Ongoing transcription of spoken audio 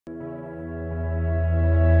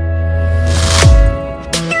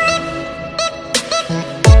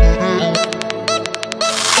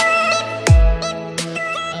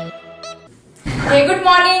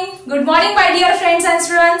Good morning, my dear friends and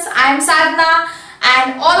students. I am Sadhna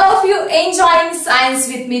and all of you enjoying science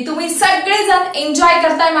with me. तुम्ही सगळेजण enjoy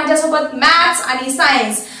करताय माझ्यासोबत maths आणि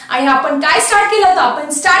science. आणि आपण काय स्टार्ट केलं होतं? आपण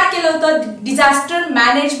स्टार्ट केलं होतं डिझास्टर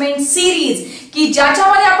मॅनेजमेंट सिरीज, की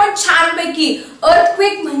ज्याच्यामध्ये आपण छानपैकी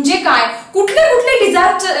अर्थक्वेक म्हणजे काय, कुठले कुठले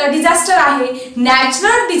डिझास्टर आहे,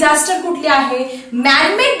 नॅचरल डिझास्टर कुठले आहे,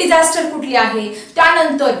 मॅनमेड डिझास्टर कुठले आहे,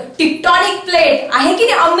 त्यानंतर टिक्टॉनिक प्लेट आहे की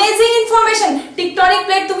नाही. Amazing information. टिक्टॉनिक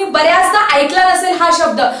प्लेट तुम्ही बऱ्याचदा ऐकला नसेल हा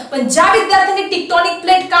शब्द, पण ज्या विद्यार्थ्यांनी टिक्टॉनिक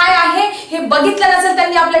प्लेट काय आहे हे बघितलं नसेल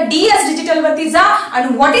त्यांनी आपल्या DS डिजिटल वरती जा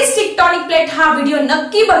आणि व्हॉट इज टिक्टॉनिक प्लेट हा व्हिडिओ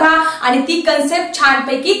नक्की बघा आणि ती कन्सेप्ट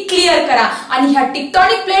छानपैकी क्लिअर करा. आणि ह्या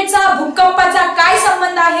टिक्टॉनिक प्लेटचा भूकंपाचा काय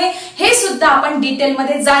संबंध आहे हे सुद्धा आपण डिटेल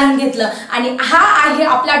मध्ये जाणून घेतलं. आणि हा आहे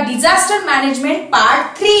आपला डिझास्टर मॅनेजमेंट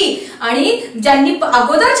पार्ट 3. आणि ज्यांनी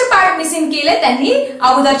अगोदरचे पार्ट मिसिंग केले त्यांनी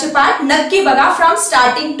अगोदरचे पार्ट नक्की बघा फ्रॉम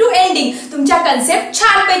स्टार्टिंग टू एंडिंग. तुमच्या कन्सेप्ट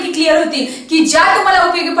छानपैकी क्लिअर होतील की ज्या तुम्हाला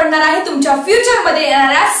उपयोगी पडणार आहे तुमच्या फ्युचर मध्ये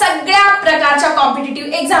येणाऱ्या सगळ्या प्रकारच्या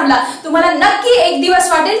कॉम्पिटिटिव्ह एक्झामला. तुम्हाला नक्की एक दिवस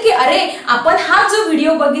वाटेल की अरे आपण हा जो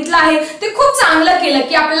व्हिडिओ बघितला आहे ते खूप चांगलं केलं,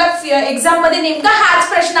 की आपल्याला एक्झाम मध्ये नेमका हाच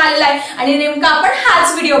प्रश्न आलेला आहे आणि नेमका आपण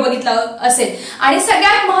हाच व्हिडिओ बघितला असेल. आणि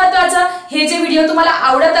सगळ्यात महत्वाचं, हे जे व्हिडिओ तुम्हाला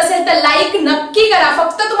आवडत असेल तर लाईक नक्की करा.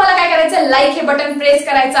 फक्त तुम्हाला काय करायचं, लाईक हे बटन प्रेस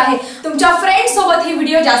करायचं आहे. तुमच्या फ्रेंड्स सोबत ही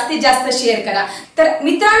व्हिडिओ जास्तीत जास्त शेअर करा. तर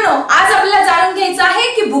मित्रांनो, आज आपल्याला जाणून घ्यायचं आहे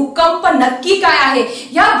की भूकंप नक्की काय आहे,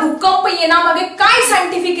 या भूकंप येण्यामागे काय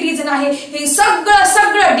सायंटिफिक रिझन आहे, हे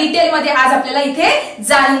सगळं डिटेल मध्ये आज आपल्याला इथे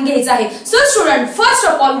जाणून घ्यायचं आहे. So student, first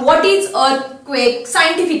of all, what is earthquake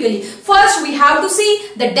scientifically? First we have to see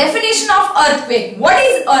the definition of earthquake. What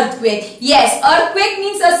is earthquake? Yes, earthquake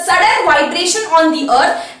means a sudden vibration on the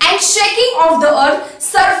earth and shaking of the earth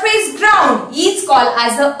surface ground is called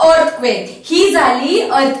as a earthquake. ही झाली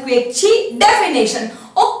earthquake ची definition.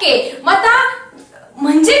 Okay, मग आता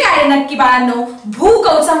म्हणजे काय नक्की बाळांनो?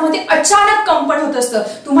 भूकवचामध्ये अचानक कंपन होत असतं.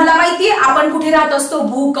 तुम्हाला माहितीये आपण कुठे राहत असतो?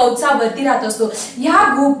 भूकवचावरती राहत असतो. ह्या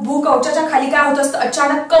भूकवचाच्या खाली काय होत असतं?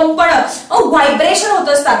 अचानक कंपन, व्हायब्रेशन होत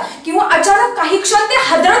असतात किंवा अचानक काही क्षण ते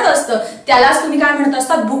हादरत असतं. त्यालाच तुम्ही काय म्हणत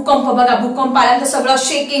असतात? भूकंप. बघा, भूकंप आल्यानंतर सगळं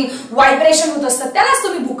शेकिंग, व्हायब्रेशन होत असतं, त्यालाच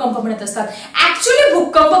तुम्ही भूकंप म्हणत असतात. ऍक्च्युअली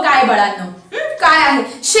भूकंप काय बाळांनो? काय आहे?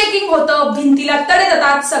 शेकिंग होतं, भिंतीला तडे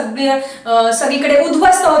जातात, सगळीकडे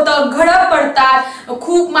उद्ध्वस्त होतं, घडं पडतात,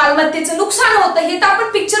 खूप मालमत्तेचं नुकसान होतं. हे तर आपण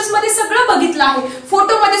पिक्चर्स मध्ये सगळं बघितलं आहे,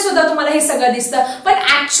 फोटोमध्ये सुद्धा तुम्हाला हे सगळं दिसतं. पण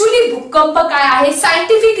ऍक्च्युली भूकंप काय आहे,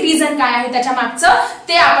 सायंटिफिक रिझन काय आहे त्याच्या मागचं,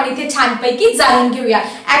 ते आपण इथे छानपैकी जाणून घेऊया.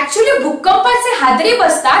 ऍक्च्युली भूकंपाचे हादरे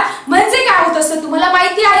बसतात म्हणजे काय होत असतं तुम्हाला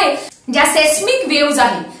माहिती आहे? ज्या सेस्मिक वेव्ज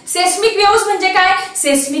आहेत, सेस्मिक वेव्स म्हणजे काय?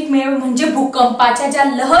 सेस्मिक वेव्ह म्हणजे भूकंपाच्या ज्या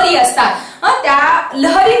लहरी असतात, त्या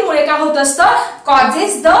लहरीमुळे काय होत असतं?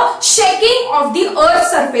 Causes the shaking of the earth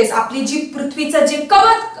surface. आपली जी पृथ्वीचं जे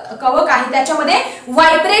कवच आहे त्याच्यामध्ये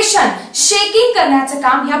व्हायब्रेशन, शेकिंग करण्याचं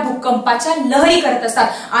काम ह्या भूकंपाच्या लहरी करत असतात.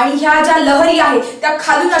 आणि ह्या ज्या लहरी आहेत त्या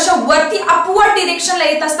खालून अशा वरती अपवर्ड डिरेक्शनला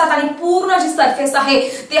येत असतात आणि पूर्ण जी सरफेस आहे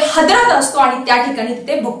ते हादरत असतो आणि त्या ठिकाणी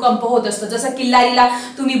तिथे भूकंप होत असतो. जसं किल्लारीला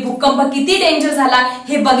तुम्ही भूकंप किती डेंजर झाला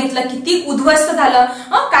हे बघितलं, किती उद्ध्वस्त झालं.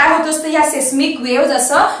 काय होत असतं? या सेस्मिक वेव्ह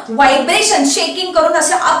असं व्हायब्रेशन, शेकिंग करून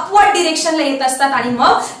असं अपवर्ड डिरेक्शनला येत असतात आणि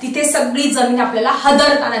मग तिथे सगळी जमीन आपल्याला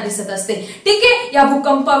हादरताना दिसत असते. ठीक आहे, या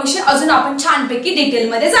भूकंपाविषयी अजून आपण छानपैकी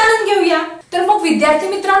डिटेल मध्ये जाणून घेऊया. तर मग विद्यार्थी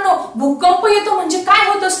मित्रांनो, भूकंप येतो म्हणजे काय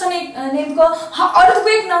होत असतं नेमकं? हा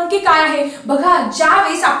अर्थक्वेक नक्की काय आहे? बघा,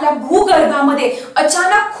 ज्यावेळेस आपल्या भूगर्भामध्ये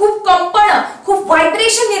अचानक खूप कंपन, खूप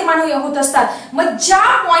व्हायब्रेशन निर्माण होत असतात, मग ज्या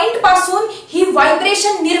पॉइंट पासून ही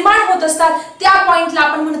व्हायब्रेशन निर्माण होत असतात त्या पॉइंटला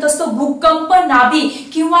आपण म्हणत असतो भूकंप नाभी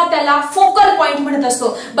किंवा त्याला फोकल पॉइंट म्हणत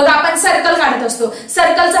असतो. बघा, आपण सर्कल काढत असतो,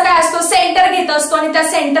 सर्कलचा काय असतो? सेंटर घेत असतो आणि त्या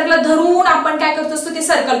सेंटरला धरून आपण काय करत असतो? ते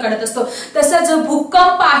सर्कल काढत असतो. तसं जो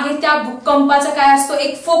भूकंप आहे त्या भूकंपाचा काय असतो?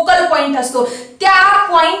 एक फोकल पॉइंट असतो. त्या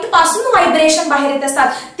पॉइंट पासून व्हायब्रेशन बाहेर येत असतात,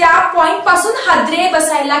 त्या पॉइंट पासून हादरे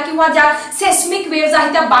बसायला किंवा ज्या सेस्मिक वेव्ज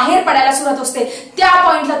आहेत त्या बाहेर पडायला सुरुवात असते. त्या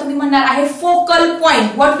पॉइंटला तुम्ही म्हणणार आहे focal point.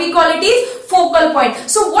 What we call it is focal point.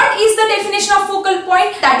 So what is the definition of focal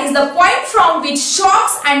point? That is the point from which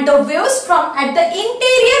shocks and the waves from at the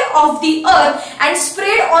interior of the earth and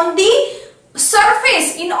spread on the surface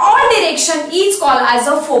in all direction is called as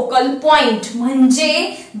a focal point.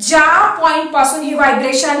 म्हणजे ज्या point पासून हे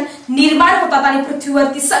vibration निर्माण होतात आणि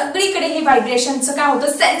पृथ्वीवरती सगळीकडे हे व्हायब्रेशनचं काय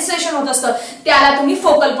होतं? सेन्सेशन होत असतं, त्याला तुम्ही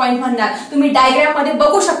फोकल पॉइंट म्हणणार. तुम्ही डायग्राम मध्ये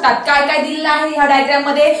बघू शकतात काय काय दिलेलं आहे. ह्या डायग्राम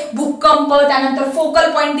मध्ये भूकंप, त्यानंतर फोकल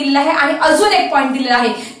पॉइंट दिलेला आहे आणि अजून एक पॉइंट दिलेला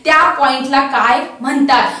आहे. त्या पॉइंटला काय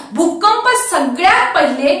म्हणतात? भूकंप सगळ्यात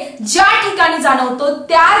पहिले ज्या ठिकाणी जाणवतो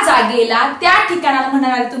त्या जागेला, त्या ठिकाणाला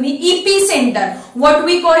म्हणणार तुम्ही EP centre. What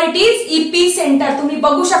we call it is EP centre. तुम्ही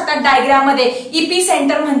बघू शकता डायग्राम मध्ये इपी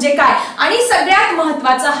सेंटर म्हणजे काय. आणि सगळ्यात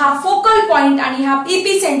महत्वाचा हा फोकल पॉइंट आणि हा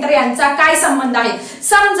इपी सेंटर यांचा काय संबंध आहे.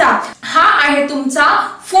 समजा हा आहे तुमचा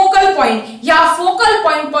फोकल पॉइंट. या फोकल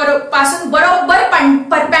पॉइंट पासून बरोबर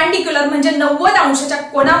परपेंडिक्युलर म्हणजे 90 अंशाच्या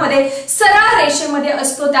कोनामध्ये सरळ रेषेमध्ये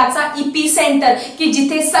असतो त्याचा इपी सेंटर, की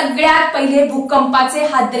जिथे सगळ्यात पहिले भूकंपाचे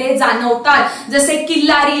हादरे जाणवतात. जसे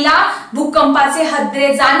किल्लारीला भूकंपाचे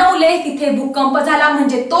हादरे जाणवले, तिथे भूकंप झाला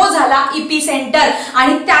म्हणजे तो झाला इपी सेंटर.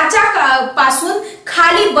 आणि त्याच्या पासून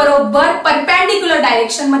खाली बरोबर परपेंडिक्युलर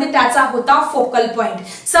डायरेक्शन मध्ये त्याचा होता फोकल पॉइंट.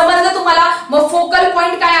 समजलं तुम्हाला? मग फोकल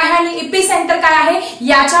पॉइंट काय आहे आणि इपी सेंटर काय आहे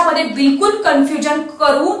याच्यामध्ये बिलकुल कन्फ्युजन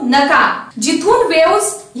करू नका. जिथून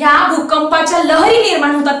वेव्हज ह्या भूकंपाच्या लहरी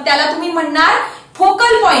निर्माण होतात त्याला तुम्ही म्हणणार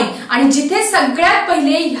फोकल पॉइंट. आणि जिथे सगळ्यात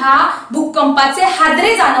पहिले ह्या भूकंपाचे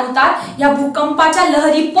हादरे जाणवतात, या भूकंपाच्या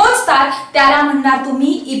लहरी पोहोचतात त्याला म्हणणार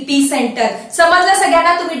तुम्ही इपी सेंटर. समजलं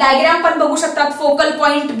सगळ्यांना? तुम्ही डायग्राम पण बघू शकतात. फोकल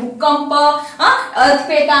पॉइंट, भूकंप,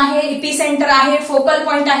 अर्थक्वेक आहे, इपी सेंटर आहे, फोकल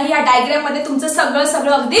पॉइंट आहे. या डायग्राम मध्ये तुमचं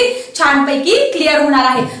सगळं अगदी छानपैकी क्लिअर होणार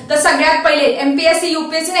आहे. तर सगळ्यात पहिले एमपीएससी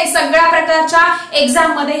यूपीएससी नाही सगळ्या प्रकारच्या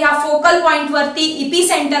एक्झाम मध्ये या फोकल पॉइंट वरती, इपी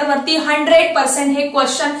सेंटर वरती 100% हे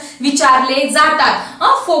क्वेश्चन विचारले जातात.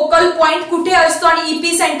 फोकल पॉइंट कुठे असतो आणि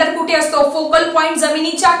इपी सेंटर कुठे असतो? फोकल पॉइंट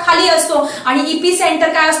जमिनीच्या खाली असतो आणि इपी सेंटर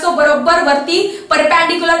काय असतो? बरोबर वरती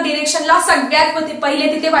परपेंडिक्युलर डिरेक्शनला सगळ्यात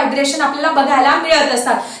पहिले तिथे व्हायब्रेशन आपल्याला बघायला मिळत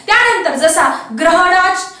असतात. त्यानंतर जसा ग्रहण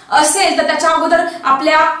असेल तर त्याच्या अगोदर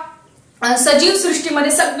आपल्या सजीव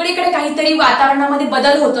सृष्टीमध्ये सगळीकडे काहीतरी वातावरणामध्ये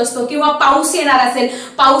बदल होत असतो. किंवा पाऊस येणार असेल,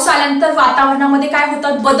 पाऊस आल्यानंतर वातावरणामध्ये काय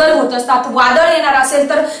होतात? बदल होत असतात. वादळ येणार असेल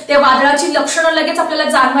तर त्या वादळाची लक्षणं लगेच आपल्याला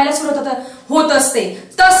जाणवायला सुरुवात होत असते.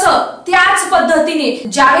 तसं त्याच पद्धतीने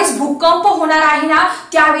ज्यावेळेस भूकंप होणार आहे ना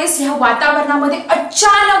त्यावेळेस ह्या वातावरणामध्ये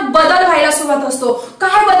अचानक बदल व्हायला सुरुवात असतो.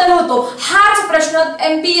 काय बदल होतो? हाच प्रश्न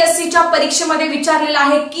एमपीएससीच्या परीक्षेमध्ये विचारलेला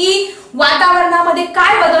आहे की वातावरणामध्ये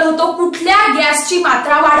काय बदल होतो, कुठल्या गॅसची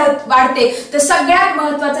मात्रा वाढते. तर सगळ्यात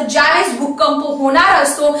महत्वाचं ज्यावेळेस भूकंप होणार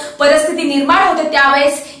असतो, परिस्थिती निर्माण होते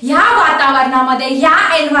त्यावेळेस ह्या वातावरणामध्ये,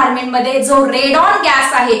 ह्या एन्व्हायरमेंटमध्ये जो रेडॉन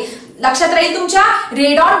गॅस आहे, लक्षात राहील तुमच्या,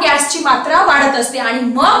 रेडॉन गॅसची मात्रा वाढत असते आणि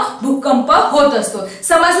मग भूकंप होत असतो.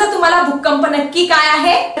 समजलं तुम्हाला भूकंप नक्की काय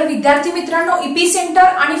आहे? तर विद्यार्थी मित्रांनो, इपी सेंटर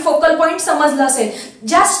आणि फोकल पॉइंट समजलं असेल.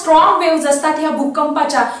 ज्या स्ट्रॉंग वेव्हज असतात ह्या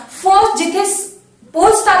भूकंपाच्या फर्स्ट जिथे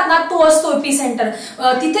पोहोचतात ना तो असतो इपी सेंटर.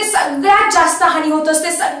 तिथे सगळ्यात जास्त हानी होत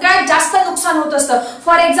असते, सगळ्यात जास्त नुकसान होत असतं.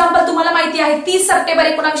 फॉर एक्झाम्पल तुम्हाला माहिती आहे 30 सप्टेंबर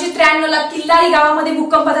 1993 ला किल्लारी गावामध्ये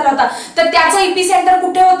भूकंप झाला होता. तर त्याचं इपी सेंटर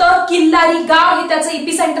कुठे होतं? किल्लारी गाव हे त्याचं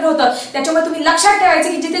इपी सेंटर होतं. त्याच्यामुळे तुम्ही लक्षात ठेवायचं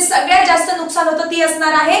की जिथे सगळ्यात जास्त नुकसान होतं ती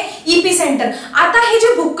असणार आहे इपी सेंटर. आता हे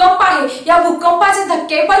जे भूकंप आहे या भूकंपाचे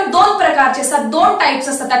धक्के पण दोन प्रकारचे असतात, दोन टाइप्स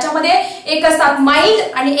असतात. त्याच्यामध्ये एक असतात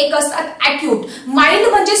माइल्ड आणि एक असतात अॅक्यूट. माइल्ड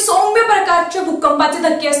म्हणजे सौम्य प्रकारचे भूकंप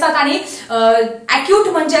धक्के असतात आणि अॅक्यूट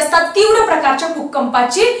म्हणजे असतात तीव्र प्रकारच्या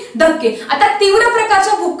भूकंपाची धक्के. आता तीव्र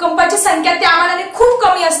प्रकारच्या भूकंपाची संख्या त्या मानाने खूप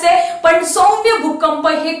कमी असते, पण सौम्य भूकंप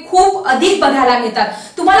हे खूप अधिक बघायला मिळतात.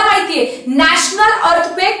 तुम्हाला माहितीये नॅशनल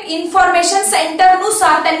अर्थक्वेक इन्फॉर्मेशन सेंटर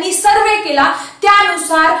नुसार त्यांनी सर्वे केला,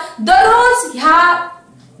 त्यानुसार दररोज ह्या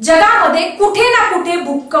जगामध्ये कुठे ना कुठे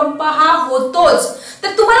भूकंप हा होतोच.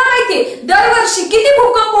 तर तुम्हाला माहितीये दरवर्षी किती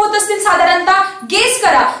भूकंप होत असतील साधारणतः? गेस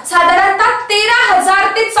करा. साधारणतः 13,000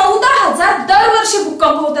 ते 14,000 दरवर्षी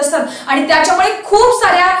भूकंप होत असतात आणि त्याच्यामुळे खूप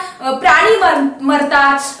साऱ्या प्राणी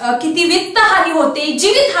मरतात, किती वित्त हानी होते,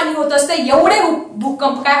 जीवित हानी होत असते. एवढे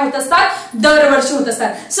भूकंप काय होत असतात? दरवर्षी होत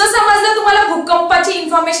असतात. सो समजलं तुम्हाला भूकंपाची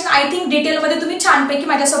इन्फॉर्मेशन? आय थिंक डिटेलमध्ये तुम्ही छानपैकी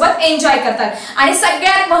माझ्यासोबत एन्जॉय करतात. आणि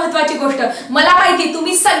सगळ्यात महत्वाची गोष्ट, मला माहिती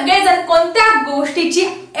तुम्ही सगळेजण कोणत्या गोष्टीची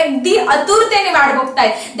अगदी आतुरतेने वाट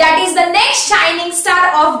बघताय. That is the next shining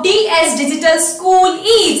star of DS digital school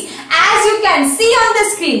is, as you can see on the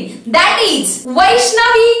screen, that is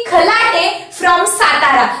Vaishnavi Khalate from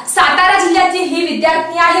Satara. Satara जिल्ह्याची ही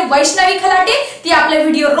विद्यार्थी आहे वैष्णवी खलाटे. ती आपले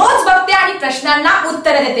व्हिडिओ रोज बघते आणि प्रश्नांना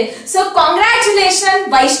उत्तर देते. So congratulation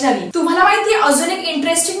Vaishnavi. तुम्हाला माहिती आहे अजून एक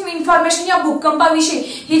इंटरेस्टिंग इन्फॉर्मेशन या भूकंपाविषयी.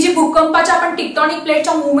 ही जी भूकंपाच्या आपण टेक्टॉनिक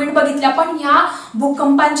प्लेटच्या मुवमेंट बघितल्या, पण ह्या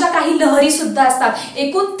भूकंपांच्या काही लहरी सुद्धा असतात.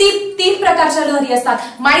 एकूण तीन प्रकारच्या लहरी असतात.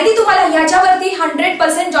 माहिती तुम्हाला ह्याच्यावरती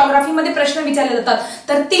 100% जॉग्राफी मध्ये प्रश्न विचारले जातात.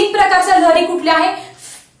 तर 3 प्रकारच्या लहरी कुठल्या आहे?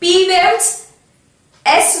 P waves,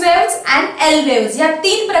 S waves and L waves. या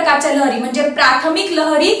 3 प्रकारच्या लहरी म्हणजे प्राथमिक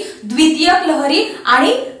लहरी, द्वितीयक लहरी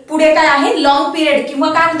आणि पुढे काय आहे लॉंग पिरियड किंवा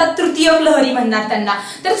काय म्हणतात तृतीयक लहरी म्हणणार त्यांना.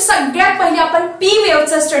 तर सगळ्यात पहिले आपण पी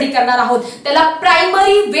वेव्हचा स्टडी करणार आहोत. त्याला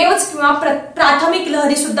प्रायमरी वेव्स किंवा प्राथमिक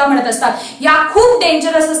लहरी सुद्धा म्हणत असतात. या खूप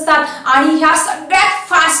डेंजरस असतात आणि ह्या सगळ्यात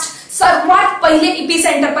फास्ट सर्वात पहिले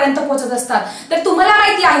इपिसेंटर पर्यंत पोहोचत असतात. तर तुम्हाला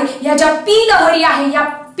माहिती आहे ह्या ज्या पी लहरी आहे या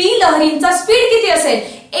पी लहरींचा स्पीड किती असेल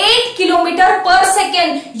 8 किलोमीटर पर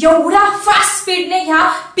सेकंड एवढ्या फास्ट स्पीडने ह्या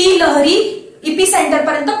पी लहरी इपिसेंटर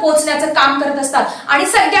पर्यंत पोहोचण्याचं काम करत असतात. आणि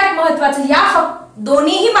सगळ्यात महत्वाचं या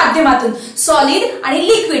दोन्हीही माध्यमातून सॉलिड आणि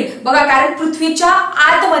लिक्विड बघा, कारण पृथ्वीच्या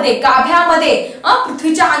आतमध्ये गाभ्यामध्ये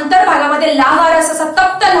पृथ्वीच्या अंतर्भागामध्ये लाव्हारस असा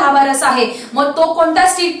तप्त लाव्हारस आहे. मग तो कोणत्या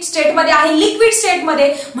स्टेटमध्ये आहे लिक्विड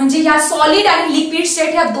स्टेटमध्ये. म्हणजे ह्या सॉलिड आणि लिक्विड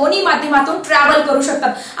स्टेट ह्या दोन्ही माध्यमातून ट्रॅव्हल करू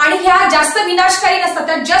शकतात आणि ह्या जास्त विनाशकारी नसतात.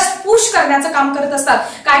 त्या जस्ट पुश करण्याचं काम करत असतात.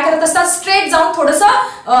 काय करत असतात स्ट्रेट जाऊन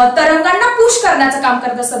थोडंसं तरंगांना पुश करण्याचं काम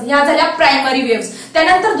करत असतात. ह्या झाल्या प्रायमरी वेव्स.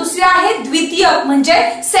 त्यानंतर दुसऱ्या आहे द्वितीय म्हणजे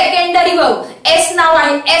सेकंडरी वेव्ह. एस नाव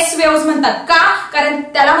आहे, एस वेव्स म्हणतात. का? कारण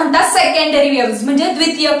त्याला म्हणतात सेकंडरी वेव्स म्हणजे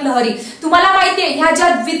द्वितीयक लहरी. तुम्हाला माहितीये ह्या ज्या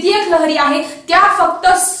द्वितीयक लहरी आहेत त्या फक्त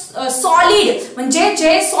सॉलिड म्हणजे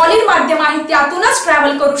जे सॉलिड माध्यम आहे त्यातूनच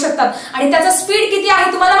ट्रॅव्हल करू शकतात आणि त्याचा स्पीड किती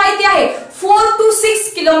आहे तुम्हाला माहिती आहे 4 to 6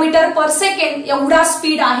 किलोमीटर पर सेकंड एवढा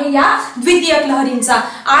स्पीड आहे या द्वितीयक लहरींचा.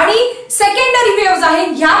 आणि सेकंडरी वेव्स आहे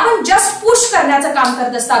ह्या पण जस्ट पुश करण्याचं काम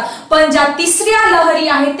करत असतात. पण ज्या तिसऱ्या लहरी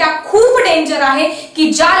आहेत त्या खूप डेंजर आहे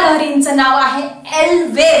की ज्या लहरींचं नाव आहे एल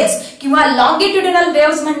वेव्स किंवा लॉंगिट्युडिनल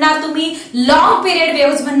वेव्स म्हणणार तुम्ही, लॉंग पिरियड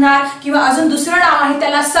वेव्स म्हणणार किंवा अजून दुसरं नाव आहे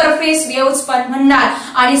त्याला सरफेस वेव्स पण म्हणणार.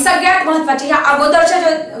 आणि सगळ्यात महत्वाचे ह्या अगोदरच्या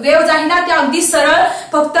ज्या वेव्स आहे ना त्या अगदी सरळ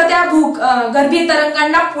फक्त त्या गर्भीय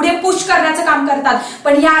तरंगांना पुढे पुश करण्याचं काम करतात.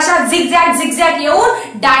 पण ह्या अशा झिगझॅग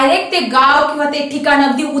येऊन डायरेक्ट ते गाव किंवा ते ठिकाण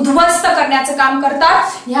अगदी उद्ध्वस्त करण्याचं काम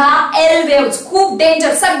करतात. ह्या एल वेव्स खूप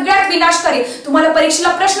डेंजर, सगळ्यात विनाशकारी. तुम्हाला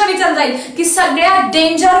परीक्षेला प्रश्न विचारला जाईल की सगळ्यात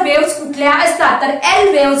डेंजर वेव्स कुठल्या असतात, तर एल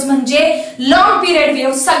वेव्स म्हणजे लॉंग पिरियड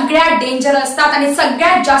वेव्स सगळ्यात डेंजर असतात. आणि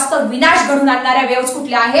सगळ्यात जास्त विनाश घडून आणणाऱ्या वेव्स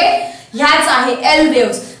कुठल्या आहेत, ह्याच आहे एल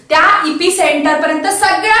वेव्स. त्या इपी सेंटर पर्यंत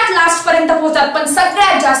सगळ्यात लास्ट पर्यंत पोहोचतात पण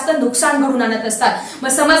सगळ्यात जास्त नुकसान घडून आणत असतात. मग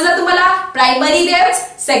समजलं तुम्हाला primary waves,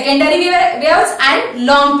 secondary waves and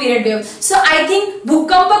long period waves. So I think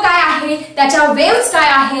भूकंप काय आहे, त्याच्या वेव्स काय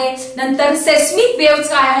आहे, नंतर सेस्मिक वेव्स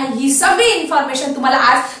काय आहे, ही सगळी इन्फॉर्मेशन तुम्हाला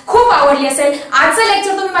आज खूप आवडली असेल. आजचं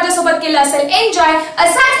लेक्चर तुम्ही माझ्यासोबत केलं असेल एन्जॉय.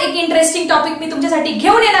 असाच एक इंटरेस्टिंग टॉपिक मी तुमच्यासाठी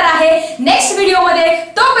घेऊन येणार आहे नेक्स्ट व्हिडिओमध्ये.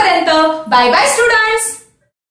 तोपर्यंत बाय बाय स्टुडंट्स.